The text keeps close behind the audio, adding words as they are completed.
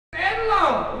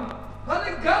Adlon,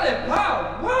 Hully, Gully,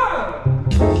 power.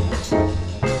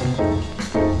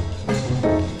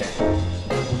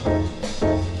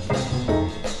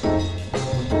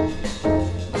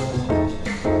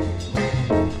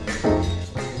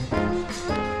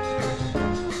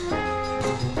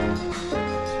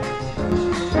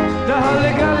 The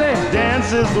Hully Gully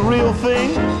dance is the real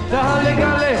thing. The Hully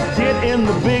Gully get in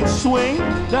the big swing.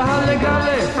 The Hully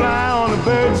Gully fly on a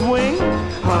bird's wing.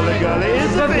 Hully Gully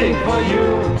is the thing for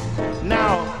you.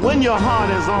 Now, when your heart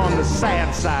is on the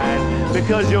sad side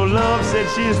because your love said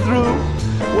she's through,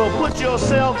 well, put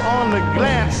yourself on the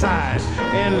glad side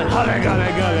and Hully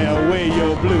Gully Gully away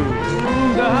your blues.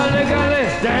 The Hully Gully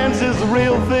dance is the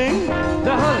real thing.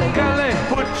 The Hully Gully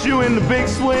put you in the big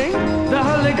swing. The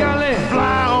Hully Gully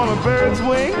fly on a bird's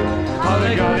wing.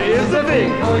 Hully Gully is the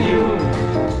thing for you.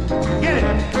 Get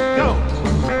it, go,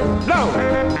 blow.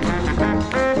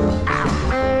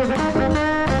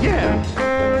 Yeah.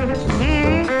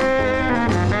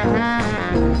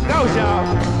 Go, y'all.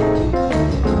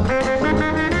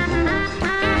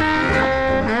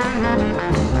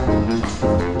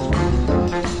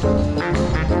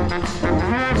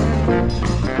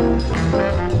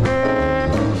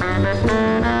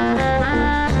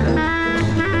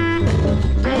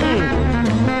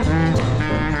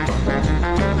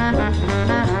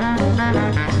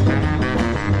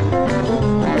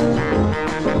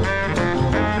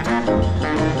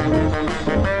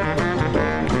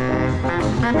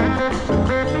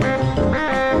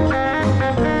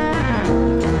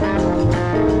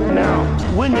 Now,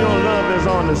 when your love is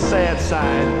on the sad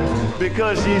side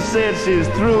because she said she's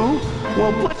through,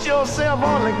 well, put yourself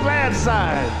on the glad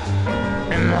side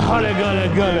and Hully Gully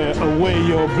Gully away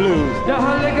your blues. The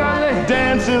Hully Gully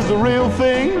dance is the real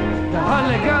thing. The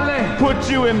Hully Gully put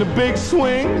you in the big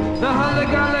swing. The Hully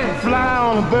Gully fly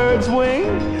on a bird's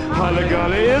wing. Hully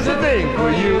Gully is the thing for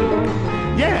you.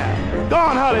 Yeah, go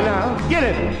on, Hully, now. Get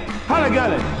it. Hully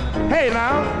Gully. Hey,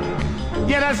 now.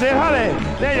 Yeah, that's it, Hully.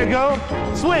 There you go.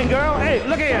 Swing, girl. Hey,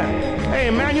 look here. Hey,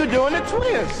 man, you're doing the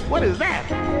twist. What is that?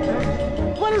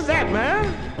 What is that,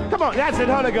 man? Come on, that's it,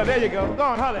 Hully Gully. There you go. Go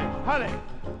on, Hully. Hully.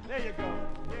 There you go.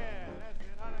 Yeah.